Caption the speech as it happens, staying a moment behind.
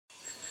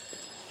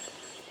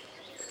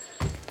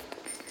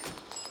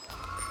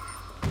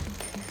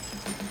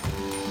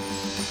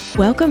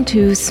Welcome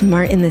to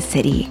Smart in the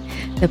City,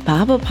 the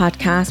Babel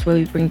podcast where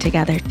we bring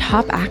together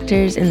top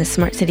actors in the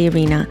smart city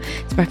arena,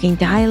 sparking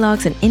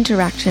dialogues and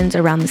interactions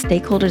around the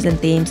stakeholders and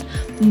themes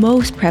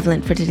most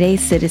prevalent for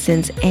today's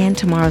citizens and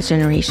tomorrow's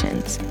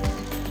generations.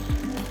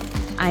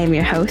 I am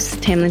your host,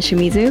 Tamlin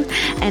Shimizu,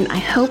 and I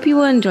hope you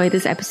will enjoy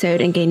this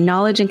episode and gain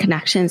knowledge and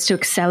connections to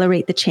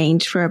accelerate the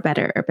change for a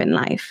better urban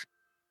life.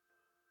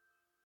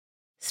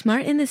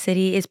 Smart in the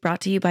City is brought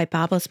to you by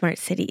Babel Smart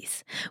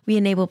Cities. We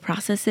enable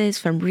processes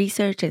from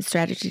research and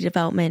strategy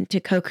development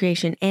to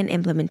co-creation and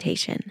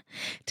implementation.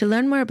 To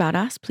learn more about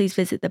us, please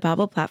visit the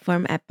Babel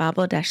platform at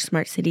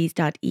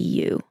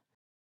babel-smartcities.eu.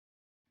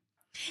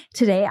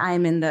 Today, I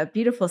am in the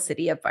beautiful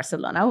city of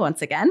Barcelona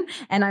once again,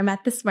 and I'm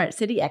at the Smart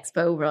City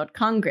Expo World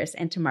Congress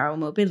and Tomorrow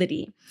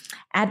Mobility.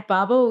 At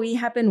Babel, we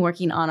have been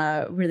working on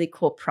a really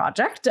cool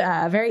project,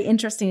 a very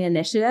interesting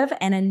initiative,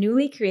 and a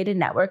newly created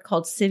network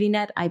called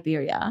CIVINET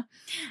Iberia.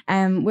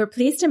 We're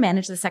pleased to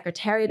manage the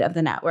secretariat of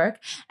the network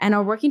and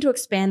are working to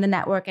expand the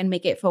network and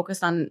make it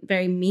focused on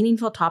very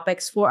meaningful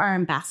topics for our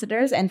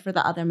ambassadors and for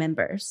the other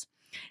members.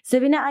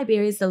 CIVINET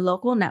Iberia is the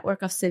local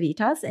network of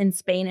civitas in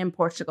Spain and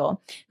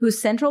Portugal,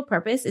 whose central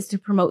purpose is to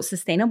promote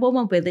sustainable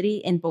mobility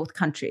in both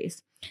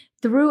countries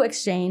through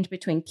exchange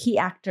between key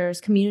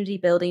actors, community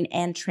building,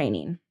 and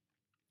training.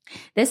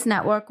 This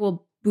network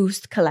will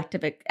boost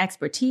collective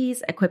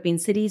expertise, equipping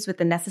cities with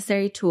the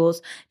necessary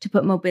tools to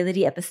put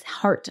mobility at the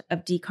heart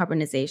of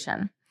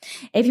decarbonization.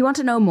 If you want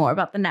to know more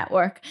about the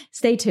network,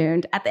 stay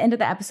tuned. At the end of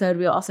the episode,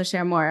 we'll also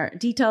share more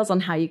details on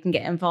how you can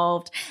get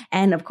involved.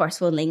 And of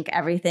course, we'll link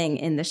everything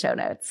in the show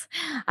notes.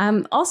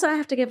 Also, I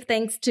have to give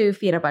thanks to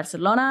Fiera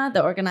Barcelona,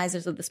 the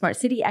organizers of the Smart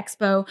City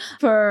Expo,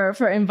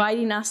 for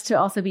inviting us to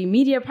also be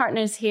media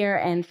partners here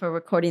and for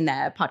recording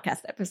the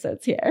podcast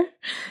episodes here.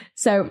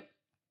 So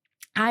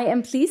I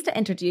am pleased to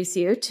introduce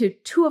you to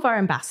two of our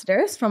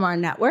ambassadors from our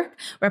network,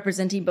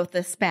 representing both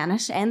the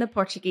Spanish and the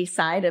Portuguese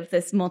side of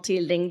this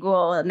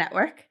multilingual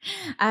network.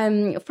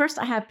 First,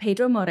 I have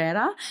Pedro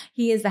Moreira.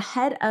 He is the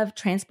head of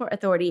Transport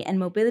Authority and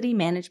Mobility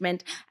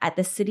Management at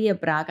the city of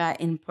Braga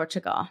in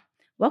Portugal.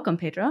 Welcome,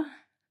 Pedro.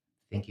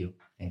 Thank you.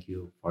 Thank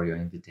you for your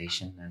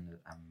invitation, and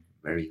I'm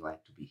very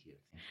glad to be here.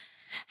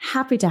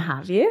 Happy to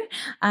have you.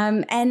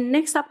 And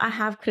next up, I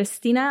have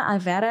Cristina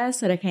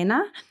Alvarez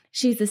Requena.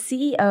 She's the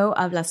CEO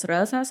of Las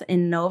Rosas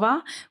in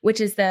Nova,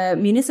 which is the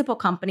municipal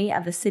company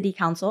of the City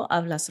Council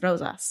of Las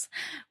Rosas.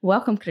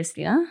 Welcome,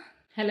 Cristina.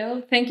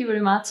 Hello. Thank you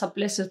very much. A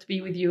pleasure to be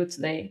with you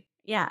today.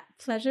 Yeah,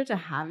 pleasure to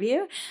have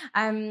you.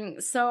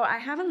 So I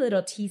have a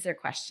little teaser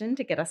question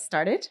to get us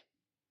started.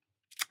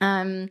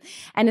 And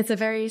it's a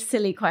very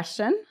silly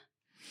question.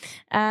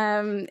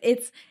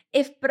 It's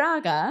if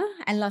Braga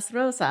and Las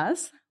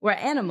Rosas were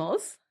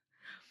animals,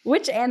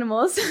 which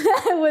animals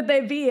would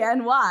they be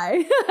and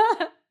why?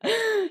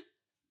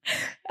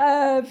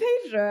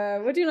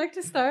 Pedro, would you like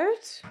to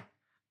start?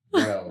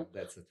 Well,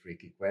 that's a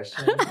tricky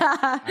question.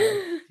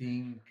 I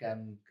think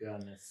I'm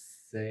gonna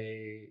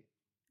say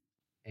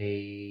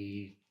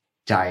a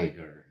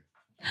tiger.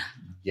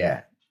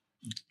 Yeah,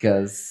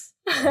 because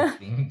I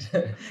think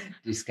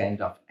this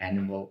kind of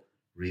animal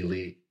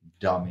really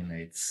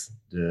dominates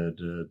the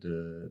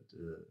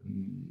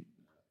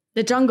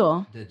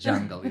jungle. The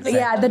jungle, exactly.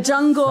 Yeah, the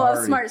jungle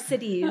of smart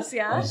cities.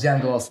 Yeah, the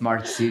jungle of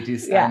smart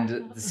cities,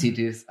 and the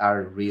cities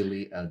are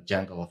really a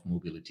jungle of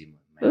mobility.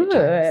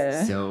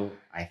 So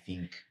I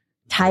think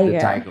the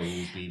tiger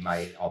will be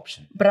my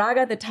option.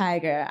 Braga the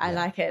tiger. I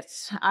like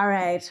it. All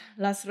right,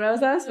 Las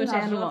Rosas, which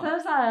animal? Las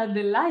Rosas are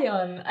the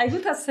lion. I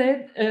would have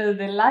said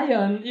the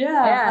lion.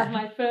 Yeah, as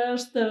my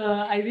first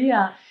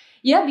idea.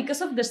 Yeah, because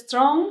of the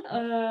strong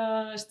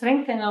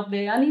strength of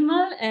the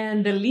animal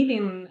and the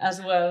leading as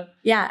well.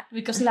 Yeah.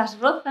 Because Las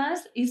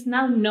Rozas is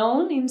now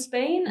known in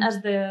Spain as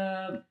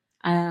the,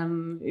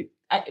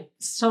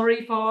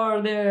 sorry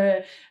for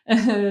the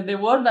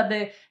word, but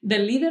the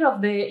leader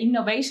of the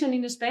innovation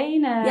in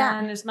Spain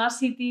and smart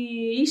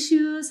city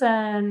issues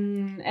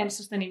and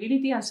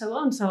sustainability and so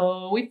on.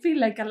 So we feel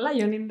like a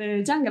lion in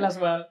the jungle as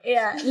well.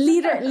 Yeah,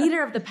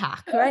 leader of the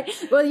pack, right?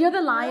 Well, you're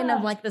the lion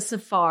of like the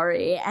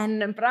safari,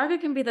 and Braga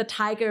can be the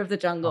tiger of the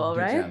jungle,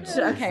 right?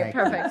 Jungle. Okay, Exactly.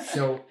 perfect.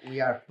 So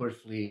we are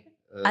perfectly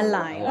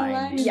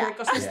aligned. In the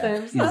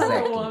ecosystems of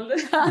the world.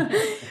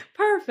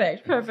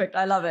 Perfect.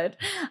 I love it.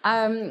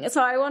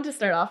 So I want to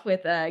start off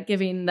with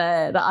giving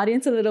the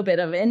audience a little bit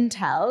of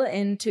intel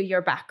into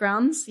your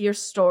backgrounds, your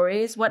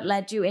stories, what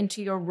led you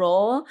into your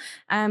role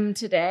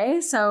today.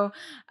 So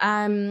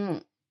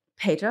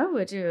Pedro,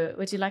 would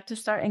you like to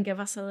start and give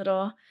us a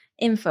little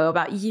info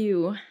about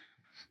you?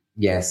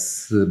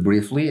 Yes,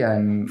 briefly.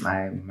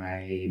 My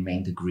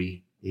main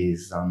degree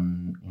is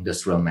on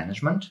industrial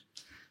management.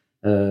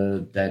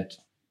 That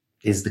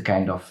is the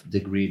kind of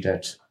degree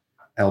that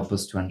help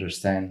us to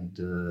understand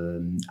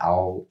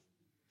how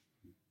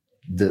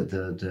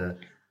the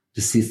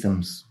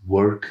systems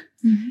work,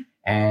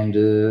 and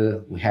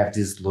we have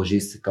this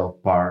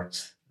logistical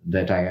part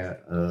that I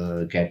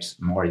get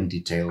more in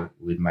detail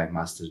with my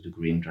master's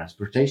degree in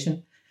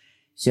transportation.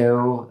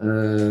 So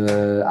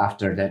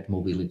after that,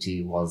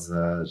 mobility was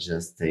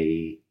just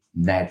a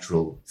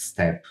natural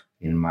step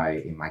in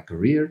my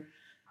career,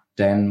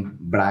 then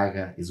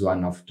Braga is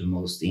one of the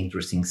most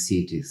interesting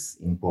cities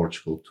in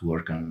Portugal to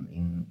work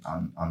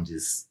on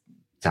these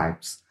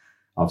types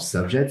of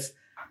subjects.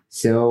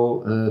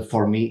 So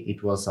for me,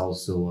 it was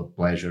also a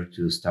pleasure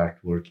to start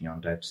working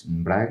on that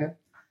in Braga.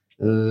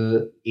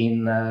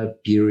 In a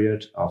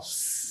period of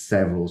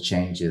several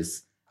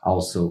changes,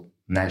 also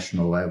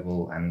national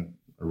level and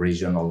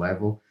regional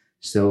level.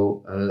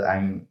 So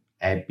I'm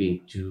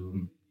happy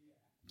to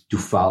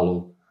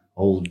follow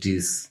all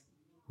these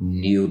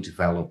new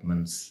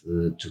developments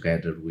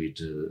together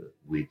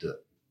with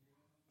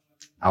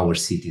our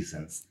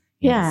citizens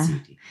in the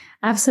city.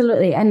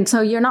 Absolutely. And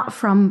so you're not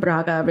from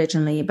Braga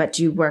originally, but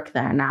you work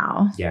there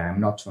now. Yeah,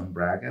 I'm not from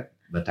Braga,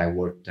 but I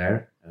work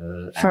there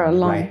for a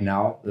long right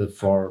now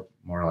for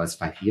more or less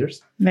 5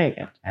 years. Very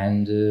good.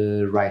 And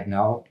right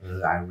now,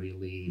 I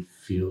really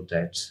feel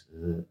that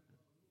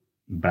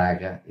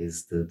Braga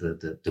is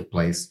the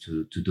place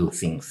to do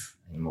things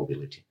in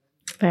mobility.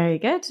 Very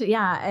good.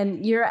 Yeah.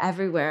 And you're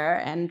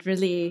everywhere and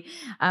really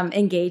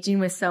engaging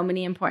with so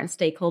many important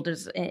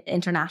stakeholders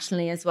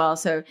internationally as well.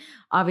 So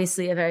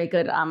obviously a very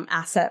good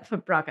asset for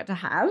Braga to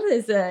have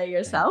is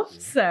yourself.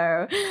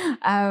 So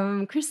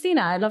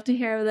Christina, I'd love to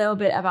hear a little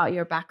bit about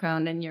your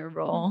background and your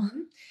role. Mm-hmm.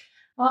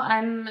 Well,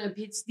 I'm a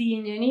PhD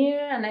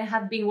engineer and I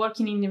have been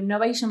working in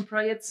innovation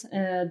projects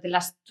the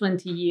last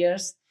 20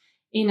 years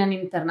in an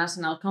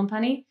international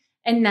company.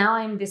 And now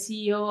I'm the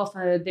CEO of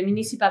the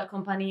municipal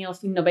company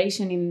of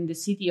innovation in the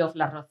city of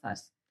Las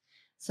Rozas.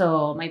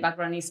 So my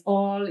background is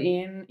all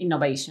in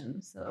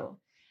innovation.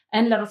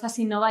 And Las Rozas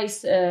Innova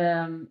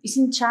is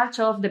in charge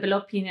of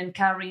developing and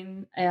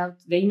carrying out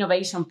the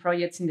innovation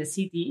projects in the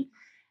city,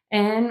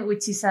 and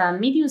which is a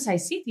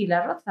medium-sized city,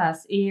 Las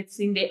Rozas. It's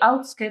in the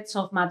outskirts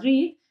of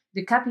Madrid,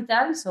 the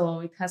capital. So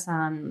it has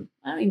an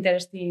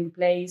interesting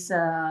place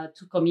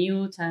to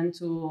commute and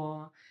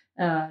to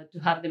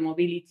have the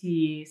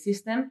mobility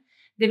system.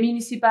 The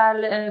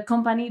municipal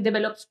company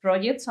develops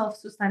projects of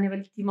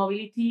sustainable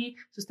mobility,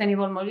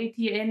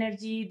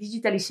 energy,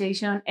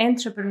 digitalization,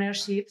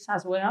 entrepreneurships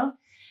as well.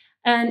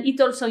 And it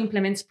also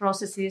implements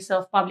processes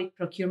of public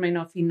procurement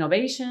of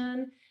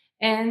innovation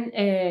and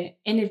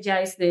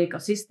energize the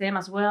ecosystem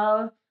as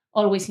well,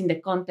 always in the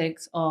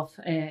context of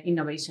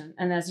innovation.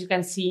 And as you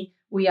can see,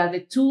 we are the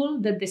tool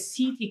that the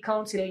city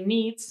council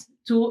needs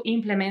to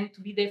implement,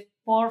 to be the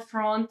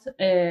forefront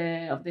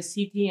of the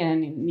city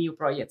and in new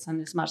projects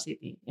and the smart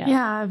city.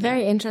 Yeah,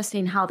 very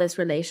interesting how this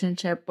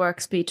relationship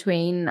works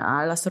between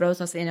Las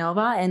Rozas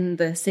Innova and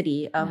the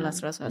city of Las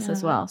Rozas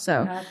as well.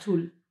 So,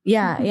 tool.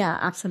 Yeah,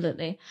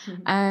 absolutely.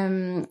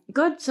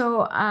 Good.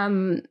 So,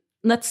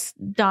 let's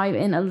dive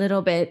in a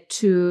little bit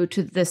to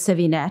the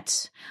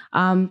CIVINET.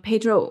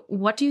 Pedro,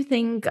 what do you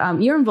think?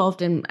 You're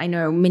involved in, I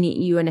know, many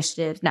EU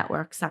initiatives,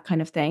 networks, that kind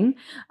of thing.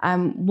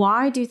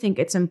 Why do you think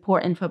it's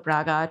important for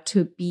Braga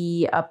to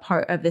be a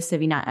part of the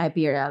CIVINET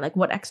Iberia? Like,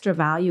 what extra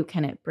value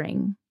can it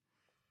bring?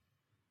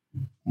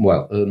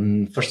 Well,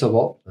 first of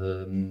all,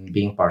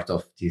 being part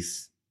of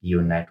these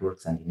EU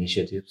networks and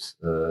initiatives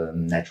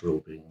naturally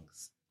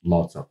brings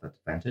lots of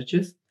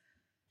advantages.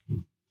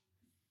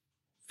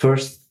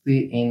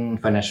 Firstly, in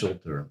financial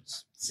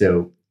terms.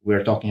 So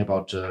we're talking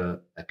about a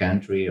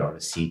country or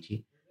a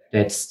city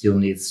that still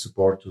needs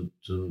support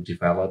to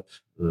develop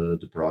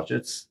the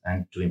projects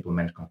and to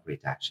implement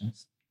concrete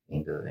actions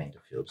in the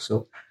field.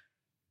 So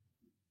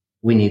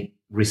we need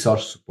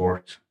resource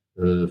support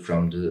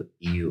from the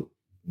EU.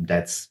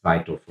 That's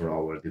vital for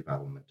our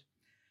development.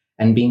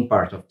 And being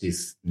part of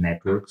these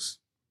networks,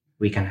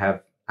 we can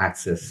have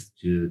access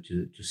to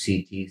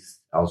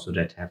cities also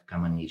that have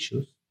common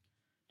issues,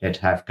 that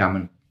have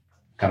common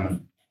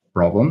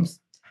problems,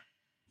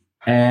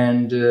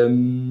 and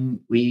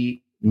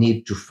we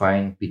need to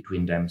find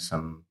between them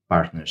some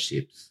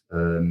partnerships.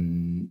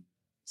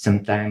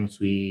 Sometimes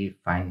we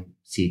find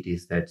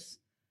cities that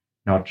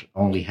not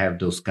only have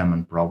those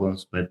common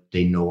problems, but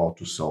they know how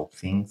to solve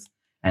things,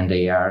 and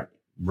they are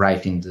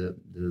right in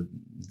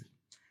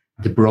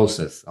the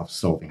process of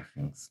solving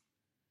things.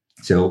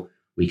 So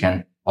we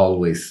can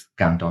always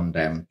count on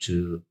them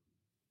to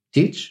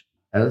teach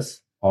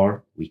us,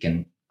 or we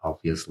can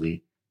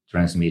obviously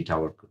transmit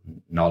our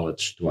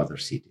knowledge to other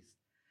cities.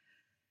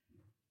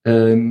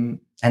 And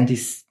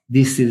this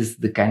is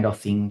the kind of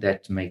thing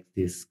that makes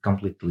this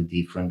completely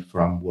different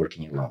from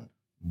working alone.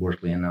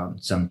 Working alone,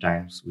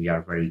 sometimes we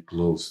are very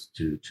close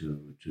to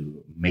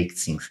make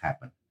things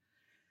happen.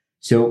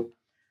 So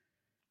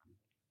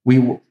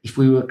if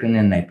we work in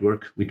a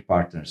network with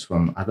partners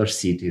from other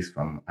cities,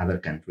 from other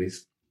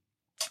countries,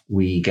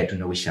 we get to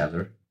know each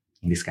other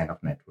in this kind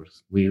of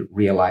networks. We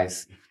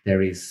realize if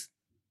there is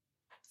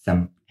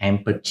some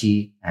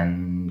empathy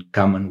and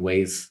common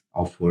ways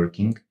of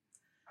working,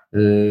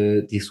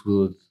 this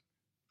would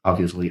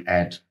obviously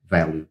add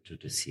value to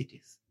the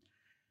cities.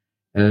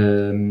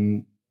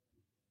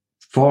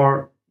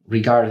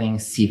 Regarding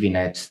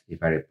CIVINET,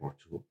 Iberia,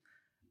 Portugal,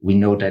 we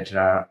know that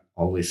there are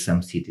always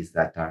some cities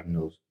that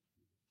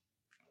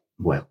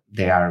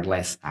they are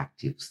less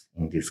active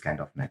in this kind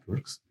of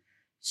networks.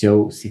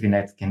 So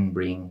CIVINET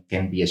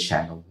can be a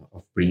channel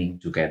of bringing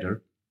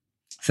together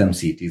some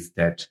cities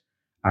that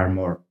are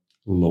more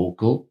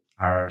local,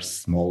 are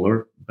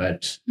smaller,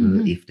 but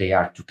if they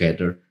are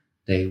together,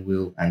 they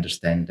will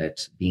understand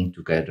that being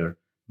together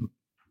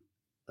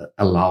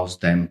allows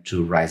them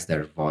to raise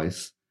their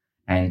voice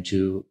and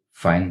to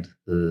find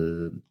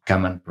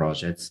common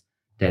projects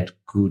that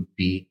could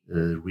be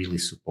really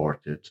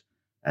supported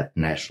at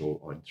national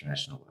or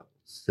international levels.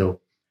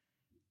 So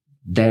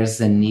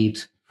there's a need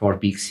for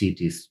big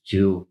cities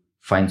to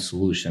find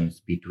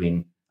solutions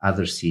between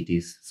other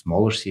cities,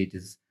 smaller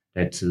cities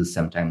that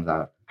sometimes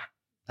are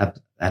up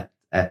at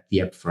the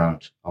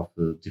upfront of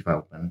the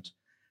development.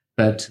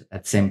 But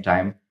at the same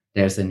time,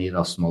 there's a need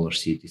of smaller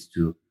cities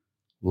to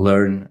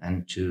learn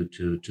and to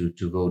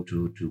go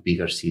to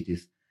bigger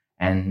cities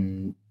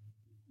and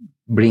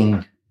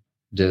bring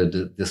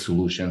the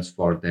solutions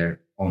for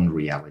their own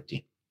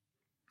reality.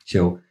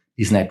 So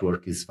this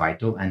network is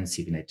vital, and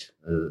CIVINET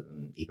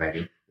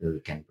Iberia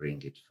can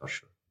bring it for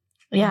sure.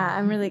 Yeah,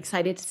 I'm really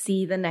excited to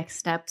see the next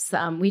steps.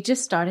 We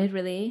just started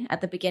really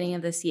at the beginning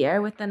of this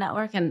year with the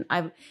network, and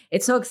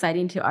it's so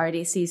exciting to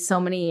already see so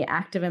many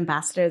active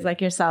ambassadors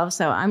like yourself.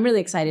 So I'm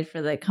really excited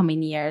for the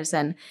coming years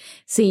and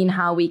seeing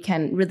how we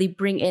can really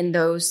bring in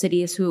those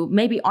cities who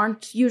maybe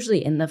aren't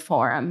usually in the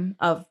forum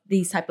of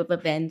these type of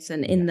events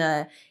and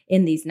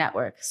in these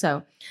networks.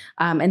 So,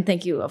 and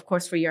thank you, of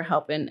course, for your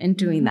help in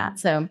doing that.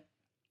 So,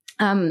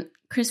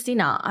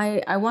 Christina,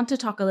 I want to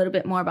talk a little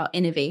bit more about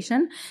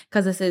innovation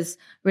because this is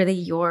really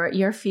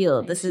your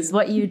field. This is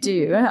what you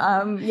do.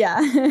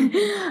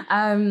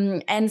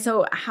 And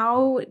so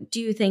how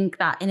do you think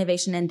that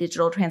innovation and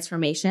digital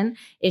transformation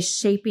is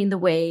shaping the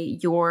way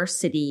your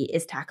city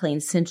is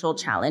tackling central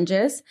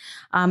challenges?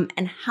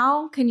 And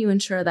how can you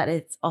ensure that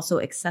it's also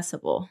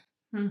accessible?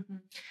 Mm-hmm.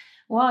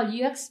 Well,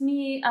 you asked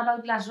me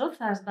about Las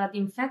Rozas, but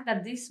in fact,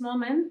 at this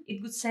moment,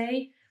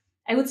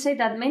 I would say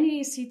that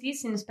many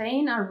cities in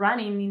Spain are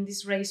running in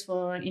this race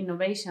for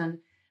innovation,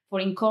 for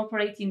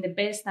incorporating the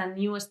best and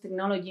newest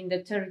technology in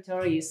their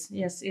territories.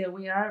 Yes,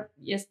 we are,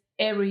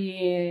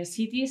 every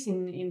city is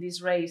in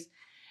this race.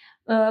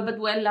 But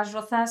Las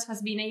Rozas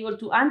has been able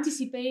to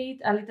anticipate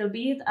a little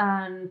bit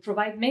and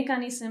provide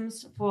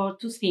mechanisms for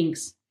two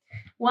things.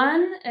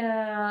 One,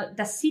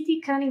 the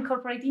city can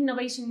incorporate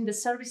innovation in the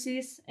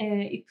services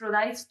it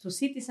provides to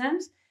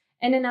citizens,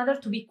 and another,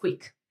 to be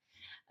quick.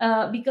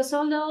 Because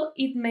although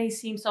it may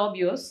seem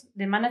obvious,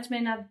 the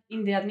management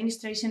in the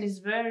administration is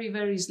very,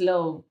 very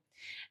slow.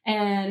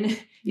 And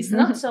it's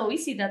not so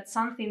easy that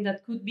something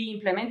that could be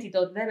implemented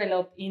or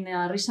developed in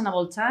a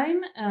reasonable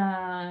time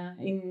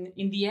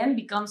in the end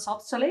becomes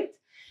obsolete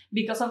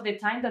because of the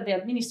time that the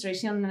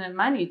administration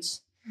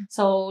manages.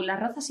 So Las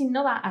Rozas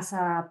Innova as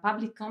a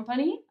public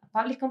company,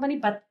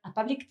 but a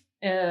public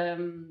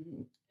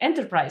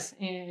enterprise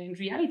in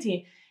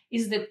reality,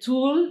 is the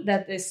tool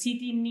that the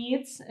city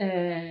needs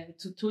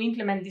to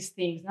implement these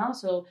things. No?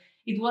 So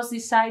it was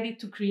decided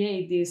to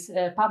create this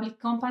public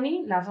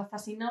company, Las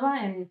Rozas Innova,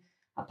 and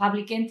a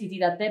public entity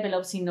that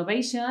develops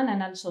innovation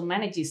and also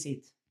manages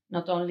it,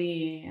 not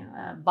only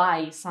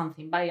buy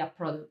a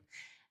product.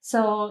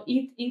 So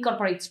it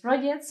incorporates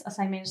projects, as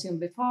I mentioned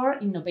before,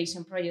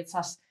 innovation projects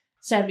as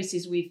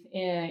services with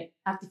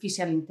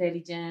artificial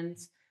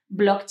intelligence,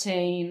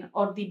 blockchain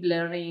or deep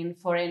learning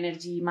for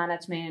energy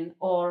management,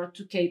 or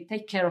to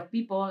take care of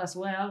people as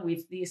well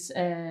with this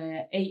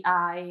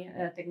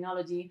AI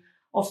technology.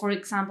 Or for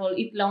example,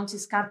 it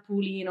launches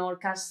carpooling or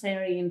car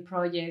sharing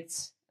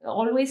projects,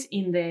 always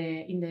in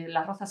the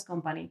Las Rozas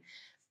company.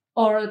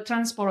 Or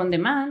transport on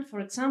demand, for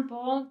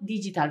example,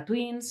 digital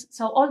twins.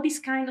 So all these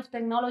kind of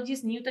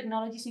technologies, new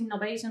technologies,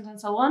 innovations, and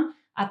so on,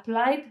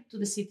 applied to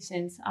the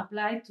citizens,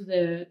 applied to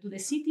the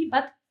city,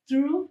 but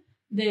through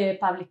the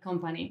public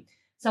company.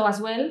 So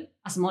as well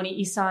as money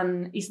is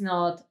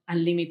not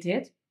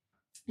unlimited,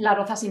 Las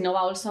Rozas Innova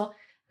also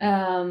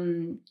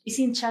is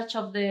in charge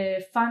of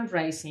the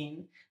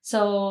fundraising.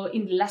 So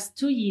in the last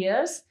 2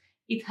 years,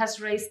 it has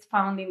raised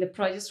funding the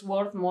projects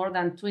worth more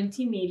than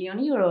 20 million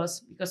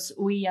euros because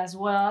we as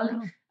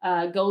well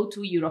go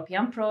to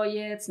European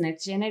projects,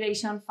 next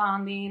generation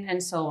funding,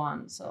 and so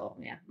on. So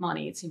yeah,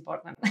 money is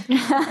important.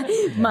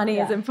 Money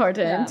is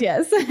important,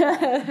 yes.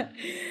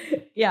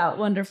 Yeah,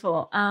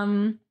 wonderful.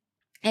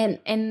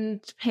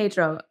 And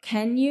Pedro,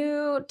 can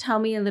you tell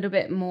me a little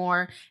bit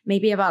more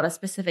maybe about a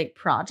specific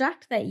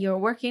project that you're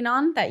working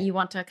on that you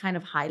want to kind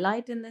of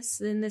highlight in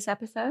this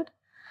episode?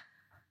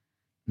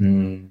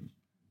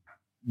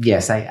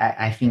 Yes,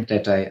 I think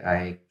that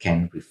I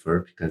can refer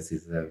because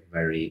it's a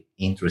very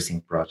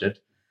interesting project,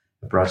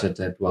 a project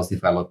that was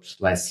developed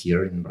last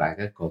year in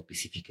Braga called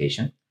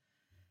Pacification.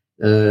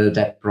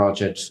 That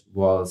project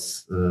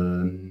was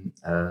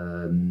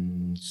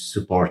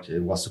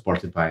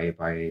supported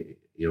by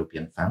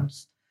European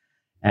funds,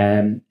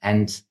 and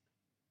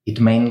it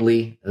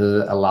mainly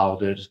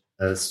allowed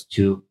us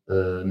to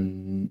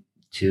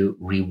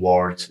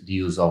reward the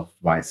use of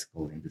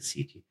bicycle in the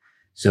city.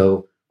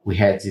 So we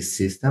had this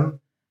system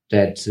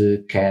that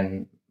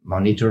can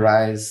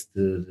monitorize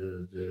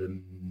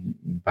the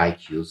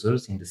bike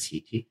users in the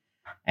city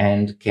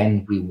and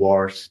can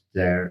reward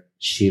their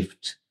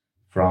shift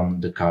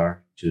from the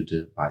car to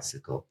the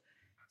bicycle.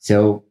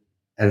 So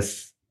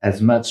as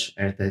much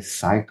as they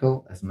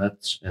cycle, as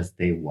much as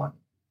they want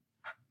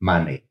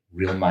money,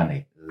 real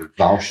money,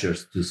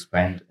 vouchers to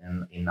spend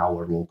in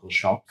our local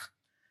shops.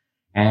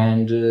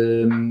 And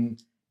the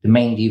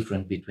main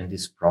difference between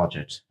this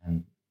project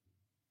and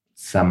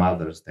some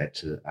others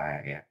that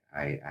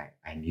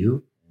I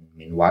knew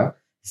meanwhile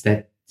is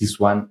that this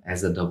one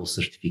has a double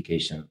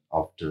certification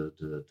of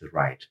the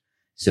ride.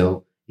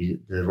 So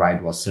the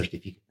ride was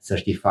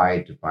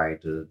certified by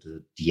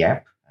the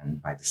app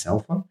and by the cell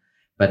phone,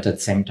 but at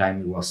the same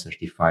time it was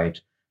certified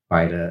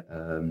by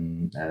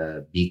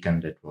the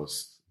beacon that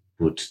was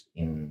put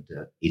in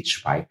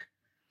each bike,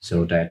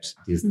 so that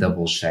this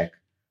double check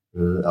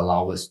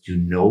allow us to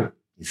know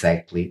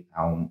exactly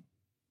how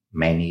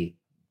many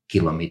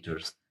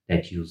kilometers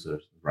that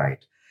users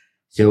ride.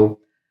 So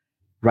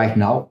right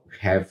now we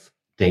have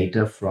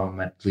data from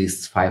at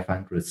least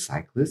 500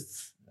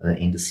 cyclists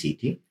in the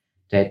city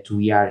that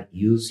we are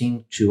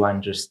using to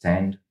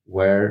understand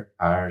where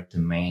are the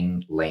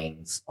main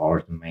lanes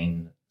or the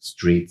main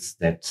streets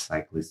that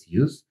cyclists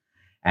use,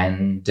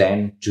 and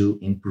then to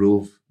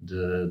improve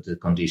the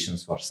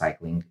conditions for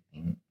cycling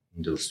in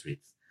those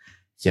streets.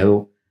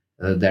 So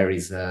there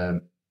is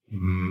a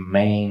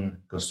main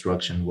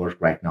construction work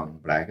right now in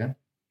Braga,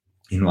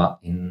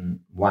 in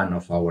one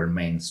of our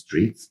main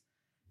streets,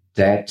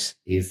 that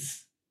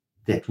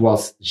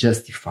was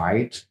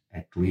justified,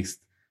 at least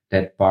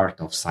that part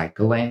of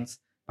cycle lanes,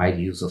 by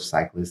the use of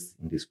cyclists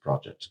in this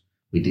project.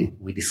 We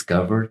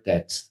discovered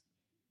that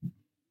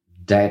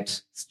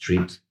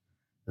street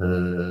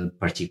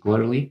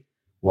particularly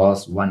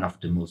was one of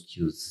the most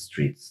used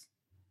streets,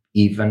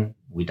 even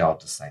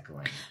without the cycle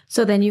lane.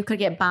 So then you could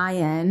get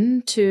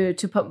buy-in to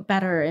put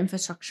better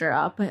infrastructure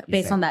up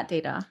based on that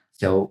data.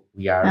 So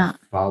we are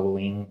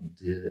following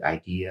the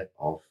idea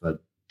of a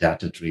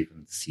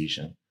data-driven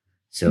decision.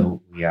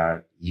 So we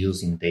are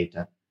using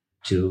data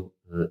to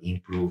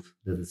improve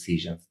the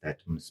decisions that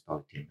the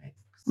municipality makes.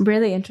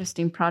 Really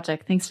interesting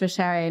project. Thanks for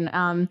sharing.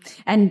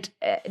 And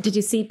did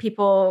you see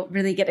people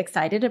really get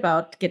excited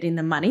about getting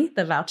the money,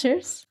 the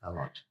vouchers? A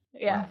lot.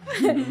 Yeah.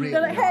 Really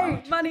They're like,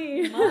 hey,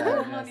 money.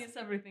 Money is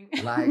everything.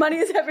 Money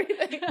is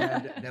everything.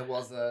 And there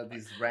was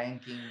this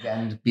ranking,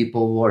 and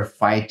people were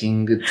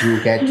fighting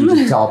to get to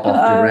the top of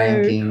the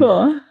ranking.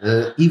 Cool.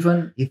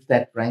 Even if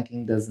that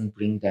ranking doesn't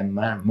bring them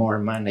more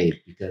money,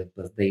 because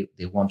they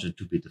wanted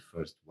to be the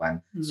first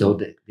one. Mm-hmm. So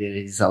there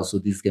is also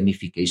this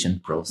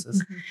gamification process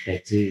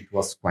that it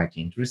was quite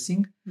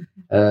interesting.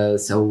 Mm-hmm.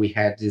 So we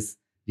had these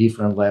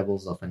different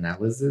levels of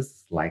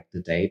analysis, like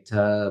the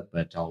data,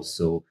 but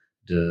also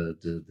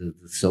the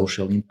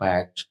social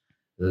impact,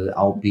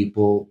 how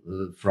people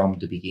from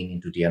the beginning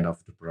to the end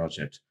of the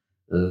project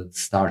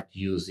start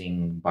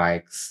using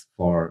bikes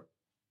for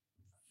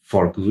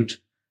good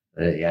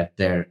at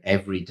their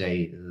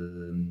everyday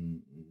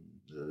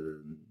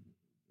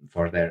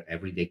for their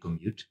everyday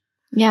commute.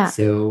 Yeah.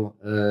 So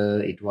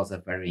it was a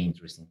very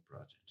interesting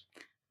project.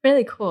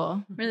 Really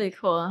cool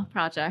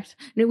project.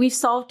 We've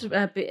solved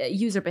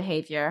user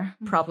behavior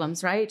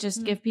problems, right?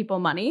 Just give people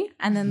money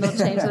and then they'll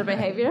change their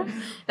behavior.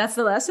 That's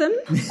the lesson?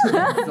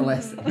 That's the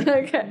lesson.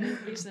 Okay.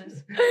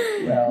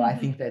 Well, I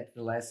think that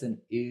the lesson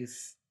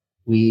is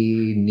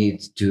we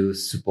need to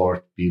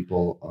support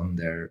people on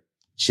their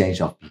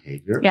change of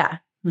behavior. Yeah.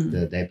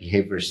 The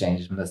behavior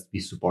change must be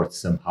supported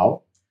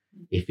somehow.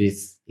 If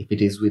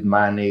it is with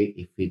money,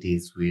 if it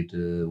is with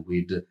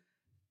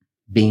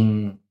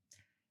being...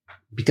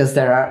 Because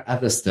there are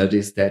other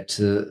studies that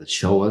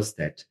show us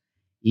that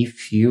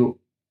if you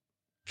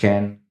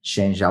can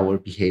change our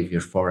behavior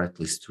for at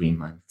least 3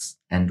 months,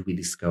 and we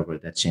discover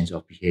that change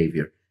of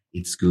behavior,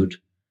 it's good,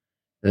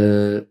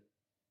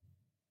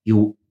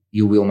 you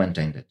will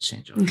maintain that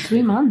change of behavior.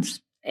 3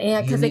 months.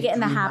 Yeah, because they get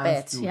in the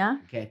habit. Yeah.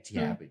 Get the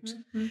habit.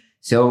 Mm-hmm.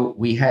 So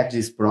we had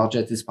this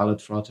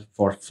pilot project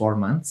for 4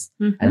 months,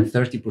 and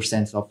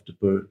 30% of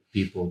the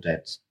people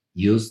that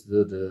use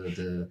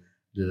the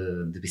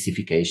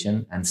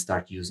specification and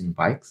start using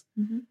bikes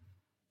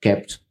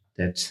kept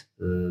that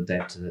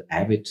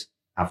habit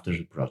after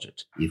the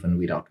project, even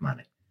without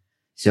money.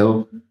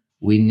 So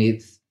we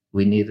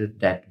needed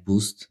that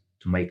boost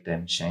to make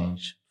them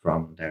change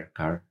from their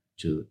car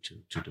to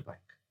the bike.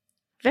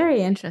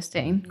 Very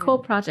interesting. Cool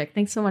project.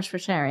 Thanks so much for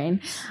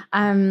sharing.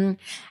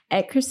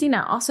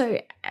 Christina, also,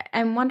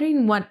 I'm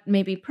wondering what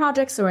maybe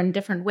projects or in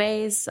different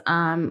ways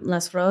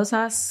Las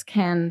Rosas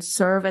can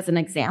serve as an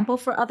example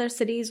for other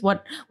cities.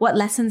 What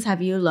lessons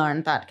have you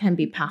learned that can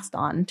be passed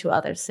on to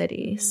other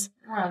cities?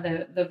 Well,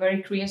 the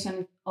very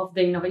creation of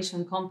the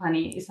innovation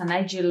company is an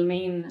agile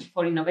mean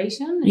for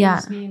innovation. Yeah.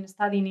 It's been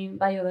studied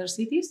by other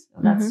cities.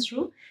 So that's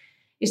true.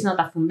 It's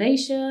not a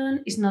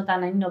foundation. It's not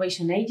an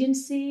innovation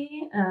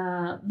agency.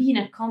 Being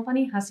a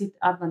company has its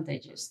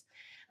advantages.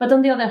 But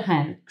on the other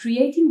hand,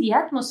 creating the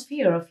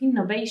atmosphere of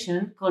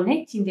innovation,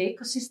 connecting the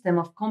ecosystem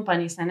of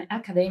companies and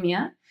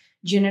academia,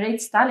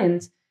 generates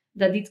talent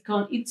that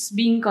it's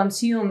being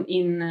consumed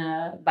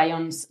by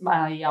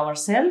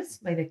ourselves,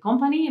 by the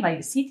company, by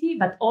the city,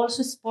 but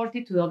also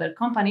exported to other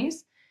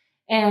companies.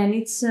 And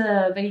it's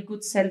a very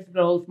good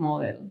self-growth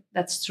model.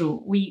 That's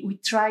true. We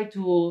try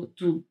to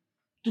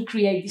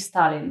create this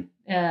talent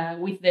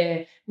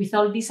with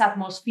all this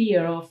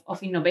atmosphere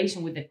of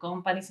innovation with the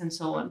companies and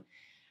so on.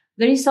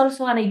 There is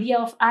also an idea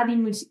of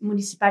adding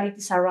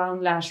municipalities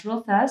around Las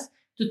Rozas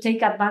to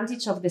take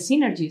advantage of the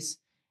synergies,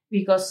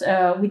 because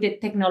with the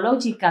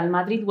technological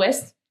Madrid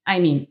West, I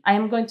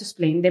am going to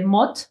explain the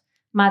MOT,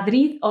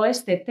 Madrid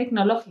Oeste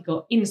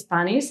Tecnológico in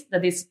Spanish,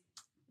 that is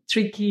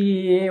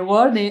tricky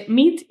word, the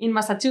MIT in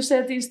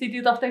Massachusetts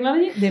Institute of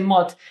Technology, the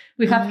MOT.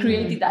 We have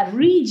created a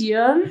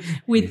region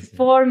with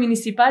 4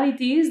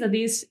 municipalities that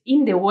is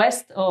in the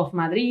west of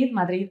Madrid,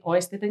 Madrid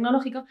Oeste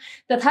Tecnológico,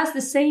 that has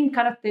the same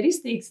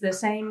characteristics, the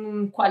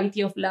same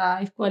quality of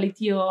life,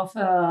 quality of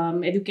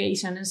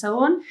education and so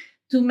on,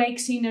 to make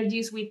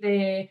synergies with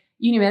the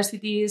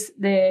universities,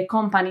 the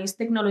companies,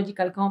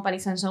 technological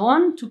companies and so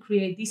on, to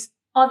create this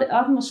other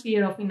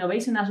atmosphere of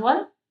innovation as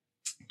well,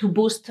 to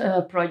boost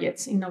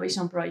projects,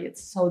 innovation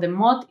projects. So the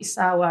MOD is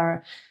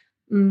our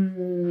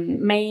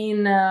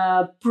main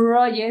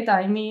project,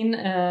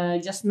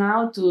 just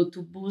now to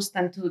boost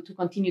and to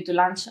continue to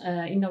launch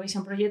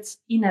innovation projects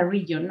in a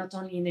region, not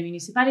only in the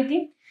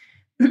municipality,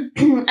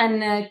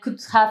 and could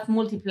have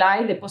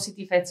multiplied the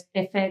positive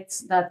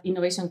effects that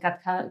innovation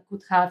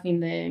could have in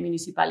the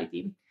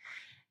municipality.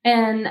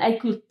 And I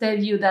could tell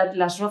you that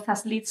Las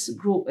Rozas leads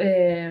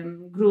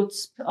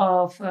groups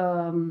of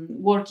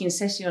working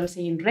sessions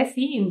in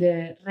RECI, in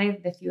the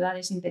Red de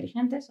Ciudades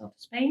Inteligentes of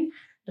Spain,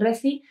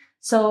 RECI.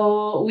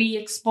 So we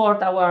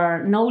export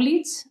our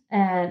knowledge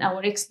and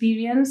our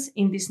experience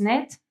in this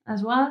net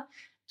as well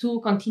to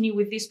continue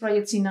with these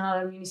projects in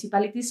our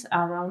municipalities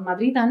around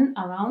Madrid and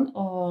around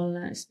all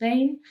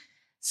Spain.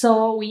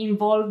 So we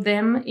involve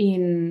them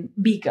in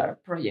bigger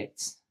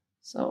projects.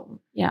 So,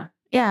 yeah.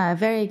 Yeah,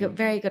 very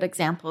good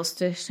examples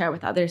to share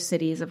with other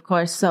cities, of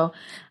course. So,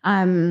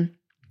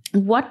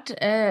 what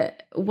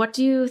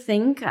do you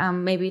think,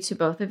 maybe to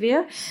both of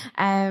you,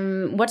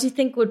 what do you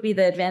think would be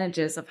the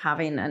advantages of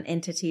having an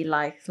entity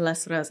like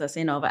Las Rozas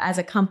Innova as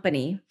a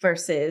company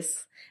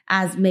versus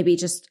as maybe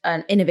just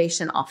an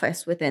innovation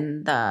office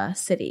within the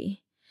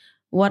city?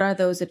 What are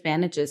those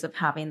advantages of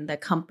having the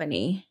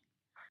company?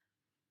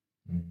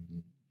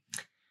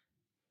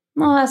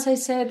 Well, as I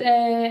said,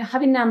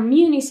 having a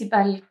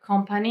municipal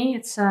company,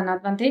 it's an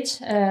advantage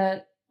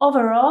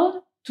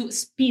overall to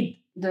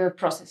speed the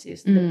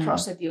processes, the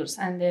procedures,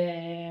 and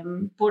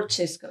the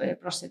purchase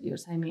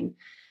procedures.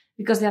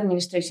 Because the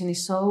administration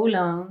is so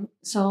long,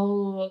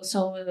 so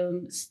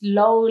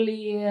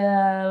slowly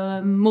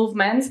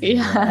movements.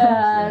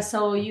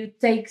 So you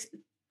take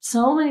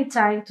so many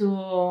time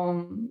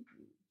to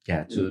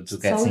get so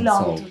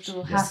long solved.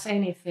 to have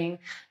anything.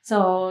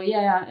 So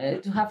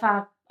to have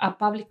a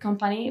public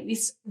company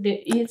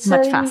it's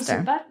much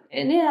faster.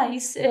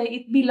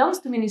 It belongs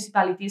to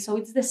municipality, so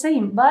it's the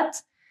same,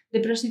 but the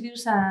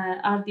procedures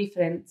are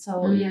different.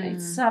 So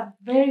it's a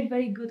very,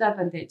 very good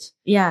advantage.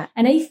 Yeah,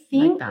 and I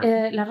think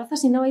Las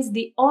Rozas Innova is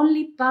the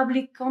only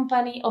public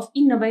company of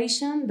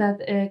innovation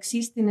that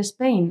exists in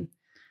Spain.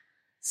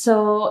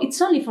 So it's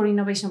only for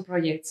innovation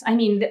projects.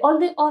 All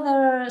the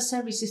other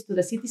services to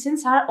the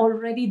citizens are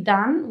already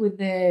done with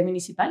the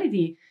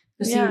municipality.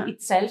 Because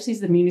itself is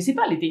the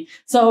municipality.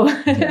 So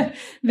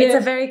it's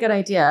a very good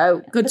idea, a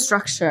good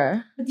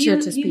structure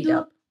to speed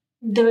up.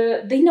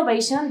 The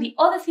innovation, the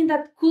other thing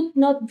that could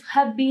not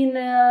have been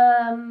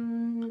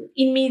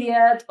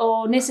immediate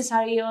or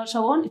necessary or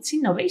so on, it's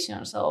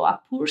innovation. So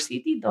a poor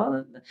city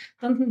don't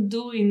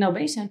do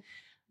innovation.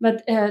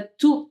 But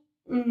to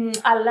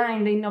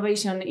align the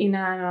innovation in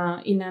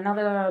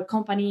another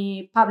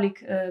company,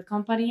 public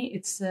company,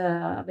 it's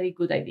a very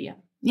good idea.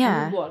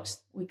 Yeah, and it works.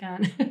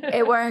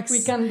 It works.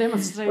 We can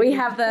demonstrate. We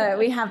have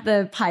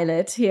the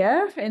pilot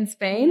here in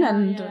Spain,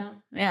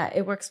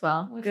 it works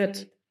well.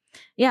 Good.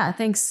 Yeah,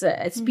 thanks.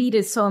 Speed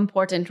is so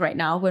important right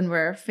now when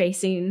we're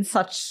facing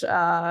such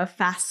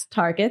fast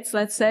targets,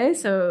 let's say.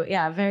 So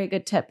very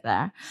good tip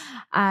there.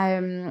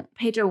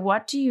 Pedro,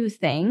 what do you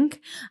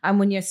think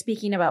when you're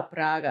speaking about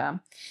Braga?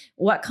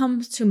 What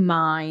comes to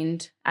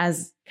mind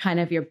as kind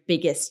of your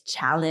biggest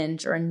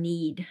challenge or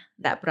need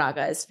that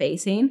Braga is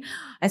facing,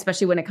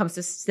 especially when it comes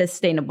to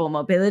sustainable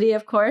mobility,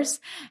 of course?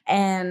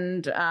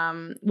 And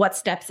what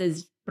steps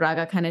is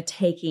Braga kind of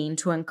taking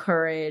to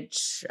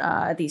encourage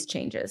these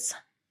changes?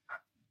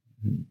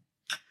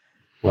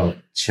 Well,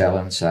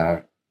 challenges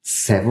are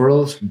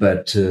several,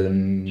 but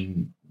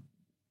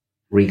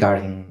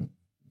regarding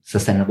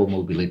sustainable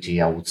mobility,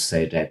 I would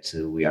say that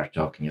we are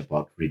talking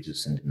about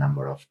reducing the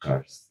number of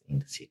cars in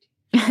the city.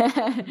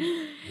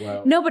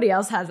 Well, nobody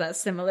else has a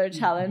similar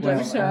challenge,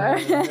 I'm sure.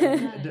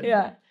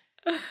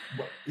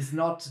 It's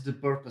not the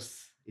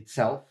purpose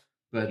itself,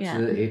 but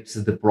it's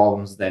the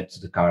problems that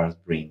the cars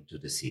bring to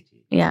the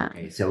city. Yeah.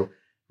 Okay, so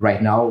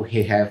right now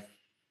we have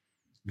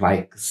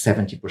like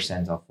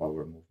 70% of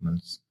our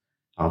movements,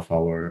 of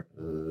our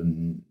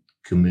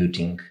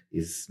commuting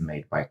is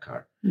made by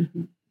car.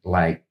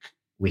 like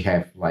we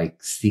have like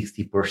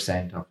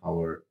 60% of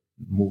our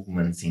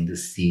movements in the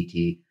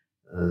city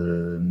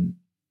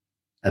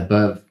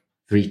above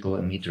 3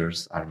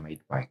 kilometers are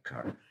made by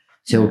car.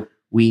 So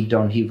we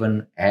don't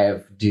even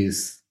have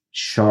these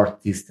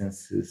short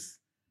distances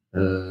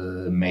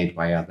made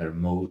by other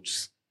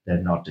modes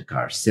that not the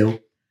car. So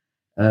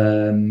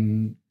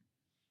one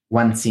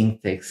thing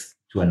takes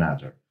to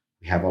another.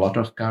 We have a lot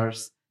of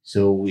cars,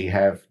 so we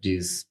have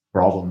these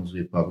problems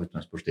with public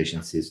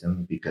transportation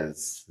system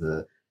because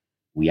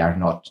we are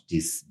not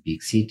this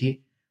big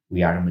city.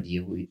 We are a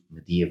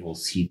medieval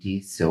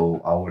city,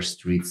 so our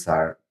streets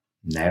are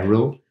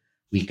narrow.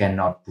 We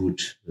cannot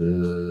put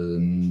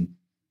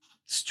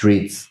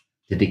streets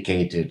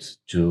dedicated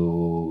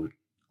to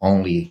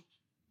only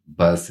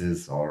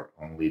buses or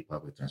only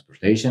public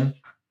transportation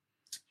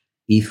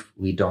if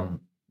we don't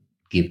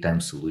give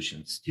them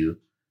solutions to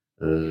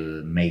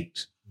make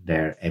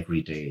their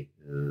everyday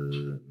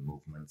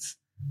movements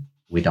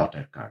without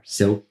their car.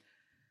 So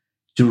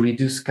to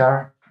reduce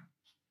car,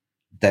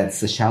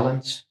 that's a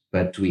challenge,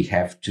 but we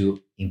have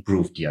to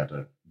improve the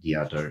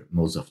other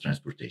modes of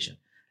transportation.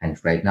 And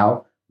right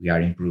now we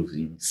are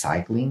improving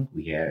cycling.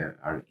 We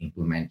are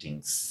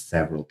implementing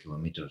several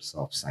kilometers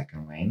of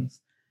cycle lanes.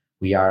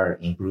 We are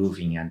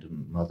improving and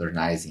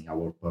modernizing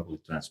our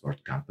public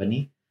transport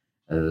company.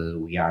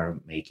 We are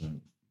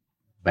making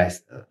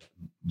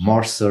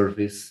more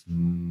service,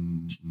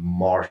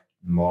 more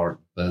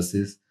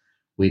buses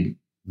with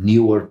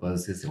newer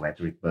buses,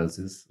 electric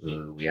buses.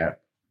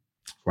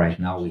 Right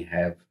now we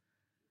have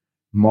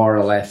more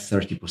or less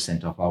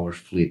 30% of our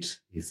fleet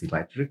is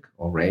electric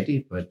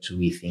already, but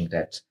we think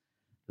that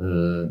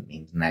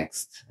in the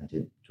next,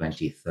 until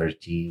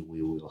 2030,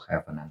 we will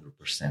have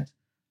 100%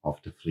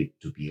 of the fleet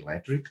to be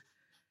electric.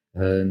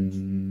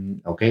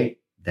 Okay,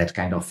 that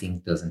kind of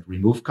thing doesn't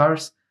remove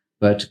cars,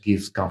 but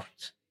gives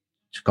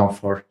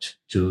comfort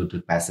to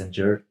the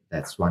passenger.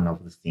 That's one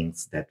of the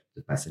things that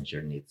the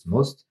passenger needs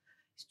most,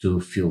 is to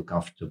feel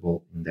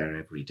comfortable in their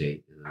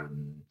everyday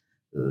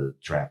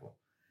travel.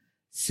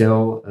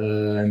 So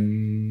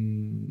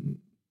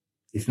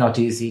it's not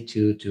easy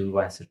to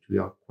answer to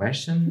your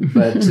question,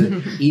 but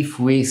if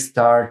we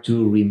start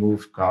to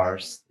remove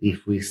cars,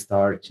 if we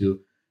start to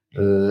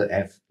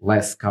have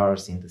less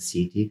cars in the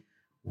city,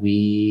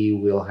 we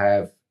will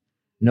have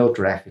no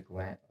traffic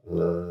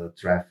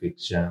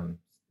jam.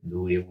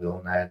 We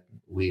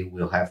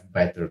will have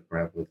better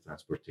public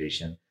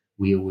transportation.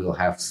 We will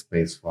have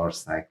space for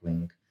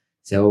cycling.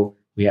 So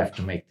we have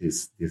to make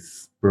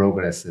these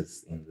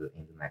progresses in the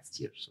next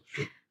year. So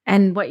sure.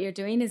 And what you're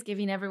doing is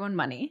giving everyone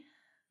money.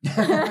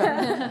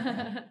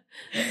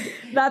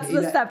 That's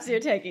the steps you're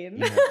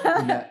taking.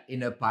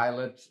 in a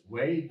pilot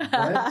way,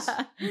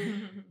 but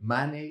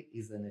money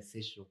is an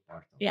essential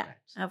part of that.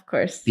 Of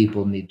course.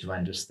 People need to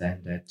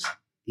understand that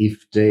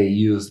if they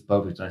use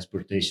public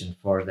transportation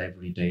for the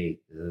everyday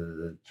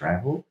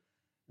travel,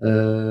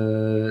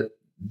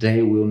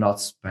 they will not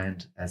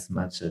spend as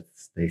much as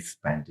they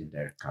spend in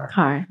their car.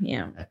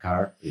 A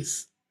car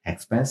is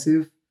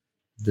expensive.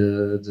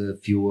 The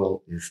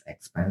fuel is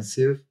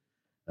expensive.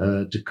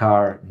 The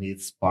car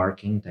needs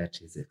parking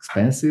that is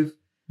expensive.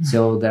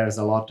 So there's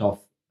a lot of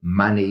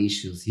money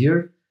issues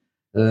here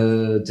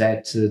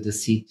that the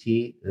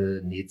city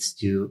needs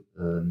to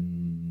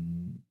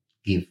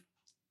give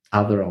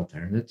other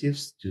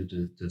alternatives to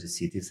the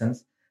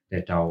citizens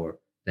that are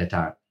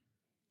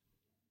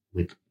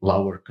with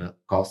lower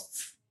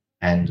costs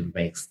and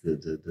makes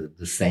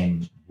the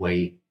same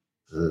way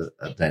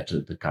that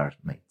the car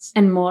makes.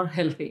 And more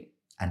healthy.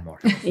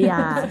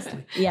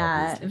 Obviously.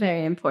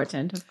 Very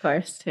important, of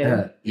course,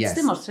 too. It's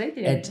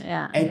demonstrated.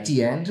 At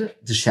the end,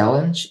 the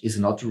challenge is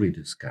not to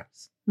reduce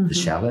cars. Mm-hmm. The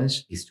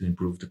challenge is to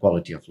improve the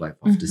quality of life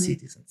of the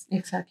citizens.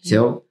 Exactly.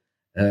 So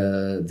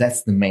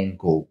that's the main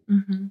goal.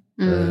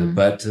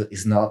 But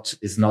it's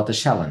not a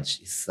challenge.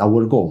 It's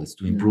our goal is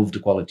to improve the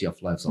quality of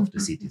lives of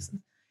the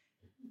citizens.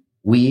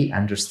 We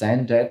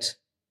understand that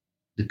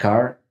the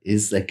car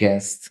is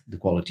against the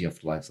quality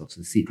of lives of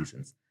the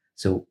citizens.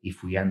 So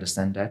if we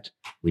understand that,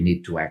 we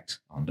need to act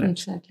on that.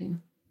 Exactly.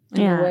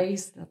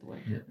 Ways that way.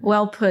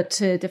 Well put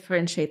to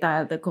differentiate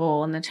the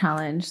goal and the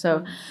challenge.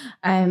 So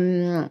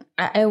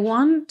I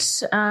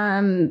want,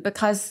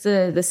 because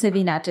the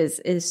CIVINET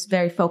is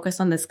very focused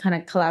on this kind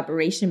of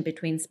collaboration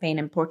between Spain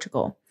and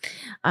Portugal.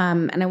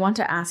 And I want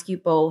to ask you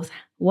both,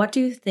 what do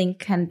you think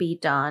can be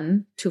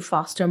done to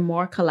foster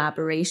more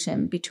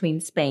collaboration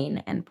between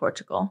Spain and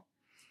Portugal?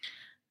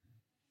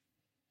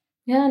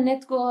 Yeah,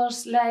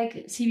 networks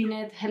like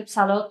CIVINET helps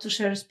a lot to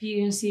share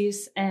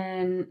experiences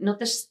and not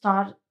to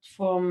start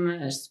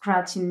from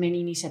scratch in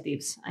many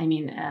initiatives. I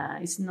mean,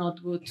 it's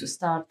not good to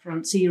start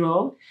from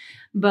zero,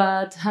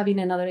 but having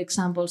another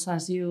examples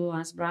as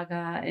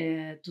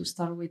Braga, to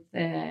start with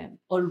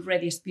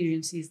already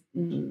experiences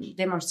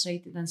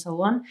demonstrated and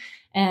so on,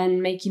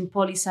 and making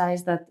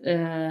policies that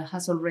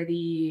have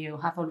already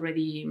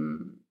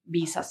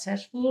been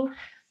successful.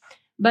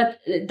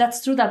 But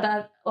that's true that there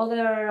are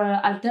other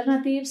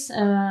alternatives.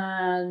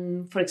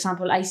 For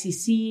example,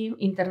 ICC,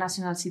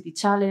 International City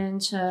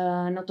Challenge,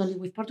 not only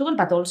with Portugal,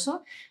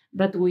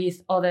 but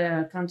with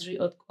other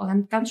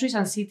countries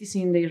and cities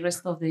in the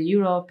rest of the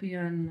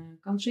European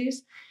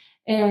countries.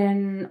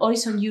 And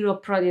Horizon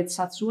Europe projects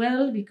as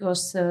well,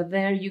 because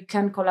there you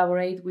can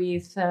collaborate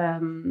with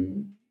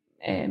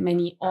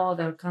many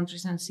other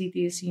countries and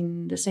cities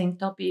in the same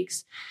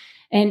topics.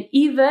 And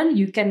even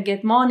you can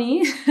get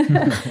money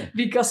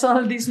because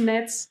all these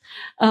nets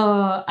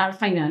are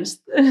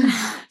financed.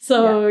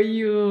 So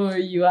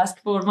you ask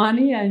for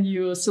money and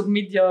you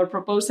submit your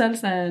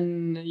proposals,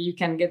 and you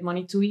can get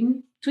money to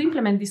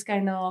implement this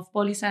kind of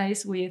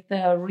policies with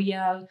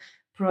real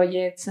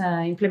projects,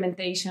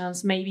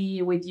 implementations,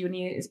 maybe with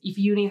if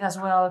you need as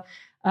well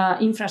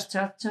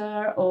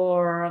infrastructure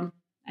or,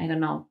 I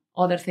don't know,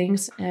 other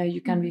things,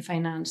 you can be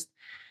financed.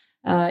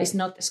 It's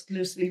not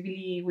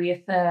exclusively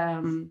with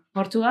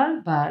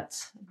Portugal, but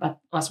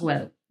as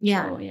well.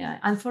 Yeah. So, yeah.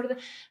 And for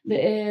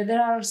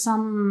there are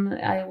some,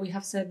 we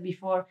have said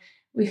before,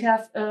 we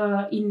have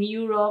in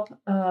Europe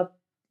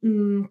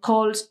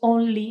calls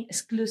only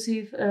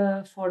exclusive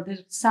for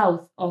the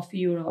south of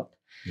Europe,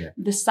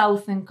 the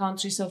southern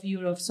countries of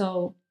Europe.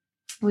 So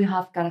we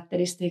have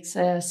characteristics,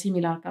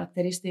 similar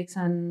characteristics,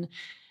 and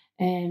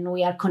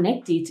we are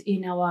connected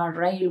in our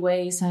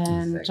railways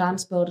and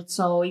transport.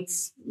 So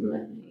it's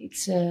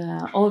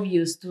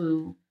obvious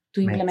to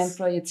implement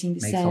projects in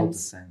this sense. Makes all the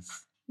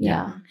sense.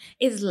 Yeah.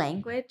 Is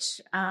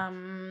language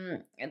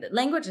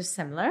is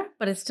similar,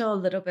 but it's still a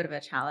little bit of a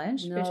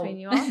challenge between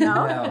you all?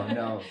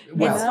 No.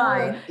 Well, it's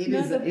fine.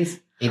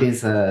 It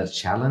is a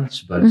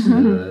challenge, but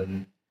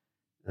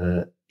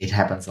it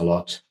happens a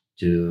lot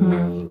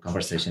to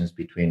conversations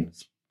between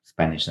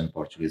Spanish and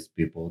Portuguese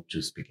people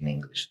to speak in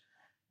English.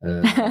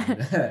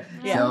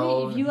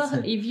 So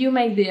if you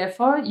make the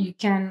effort, you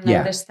can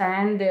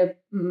understand the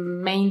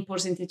main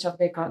percentage of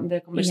the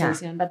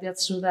conversation. But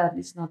that's true that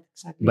it's not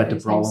exactly. But the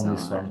problem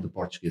is from the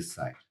Portuguese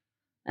side.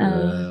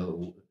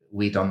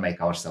 We don't make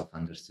ourselves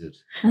understood.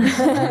 No,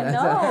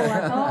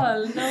 at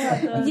all.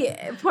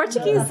 Yeah,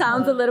 Portuguese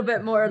sounds a little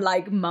bit more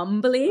like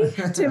mumbly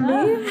to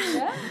me.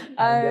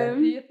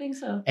 Do you think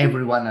so?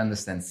 Everyone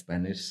understands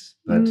Spanish,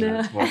 but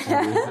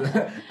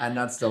Portuguese are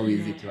not so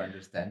easy to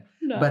understand.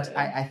 No. But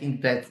I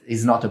think that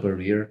is not a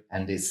barrier,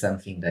 and is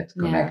something that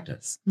connects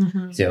us.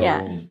 Mm-hmm. So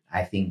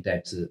I think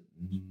that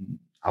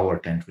our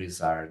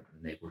countries are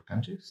neighbor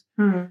countries.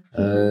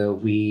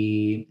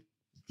 We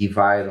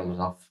divide a lot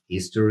of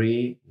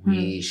history.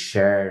 We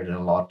shared a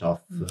lot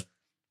of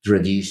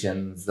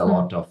traditions, a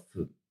lot of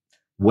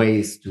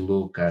ways to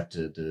look at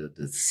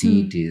the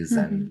cities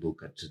and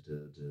look at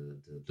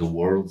the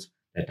worlds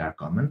that are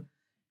common.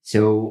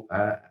 So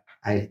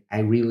I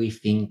really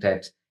think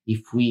that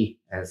if we,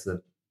 as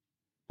a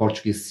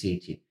Portuguese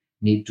city,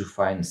 need to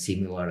find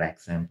similar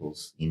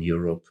examples in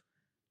Europe,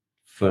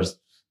 first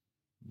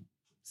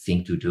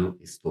thing to do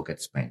is look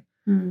at Spain.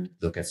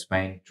 Look at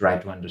Spain, try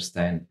to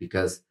understand,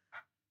 because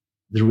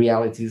the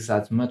realities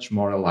are much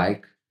more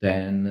alike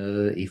than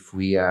if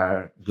we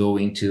are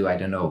going to, I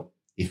don't know,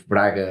 if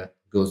Braga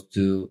goes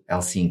to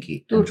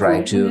Helsinki and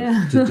try to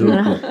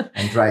Turku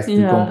and tries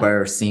to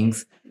compare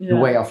things. The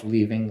way of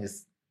living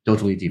is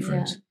totally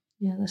different.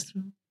 Yeah, that's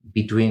true.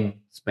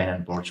 Between Spain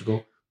and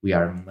Portugal, we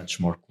are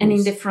much more close. And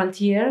in the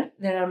frontier,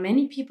 there are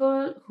many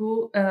people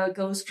who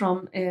goes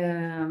from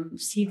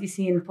cities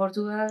in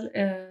Portugal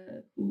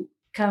who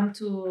come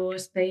to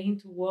Spain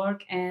to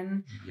work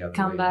and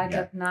come back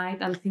at night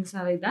and things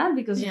like that,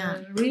 because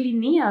they're really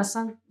near.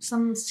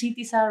 Some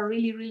cities are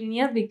really, really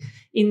near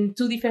in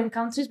two different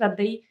countries, but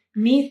they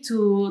need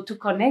to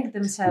connect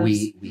themselves.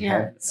 We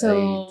have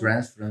a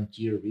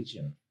trans-frontier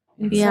region.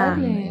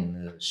 Exactly.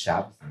 In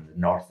Chaves, in the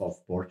north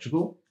of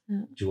Portugal,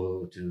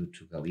 to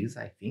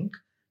Galicia, I think.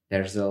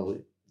 There's a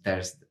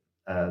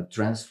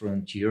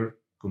trans-frontier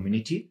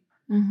community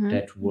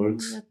that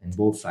works on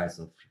both sides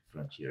of the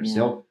frontier.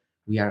 So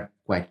we are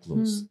quite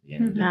close.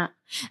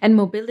 And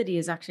mobility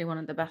is actually one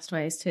of the best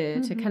ways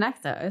to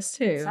connect those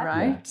too,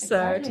 right? Yeah.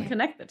 So to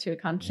connect the two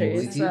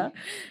countries.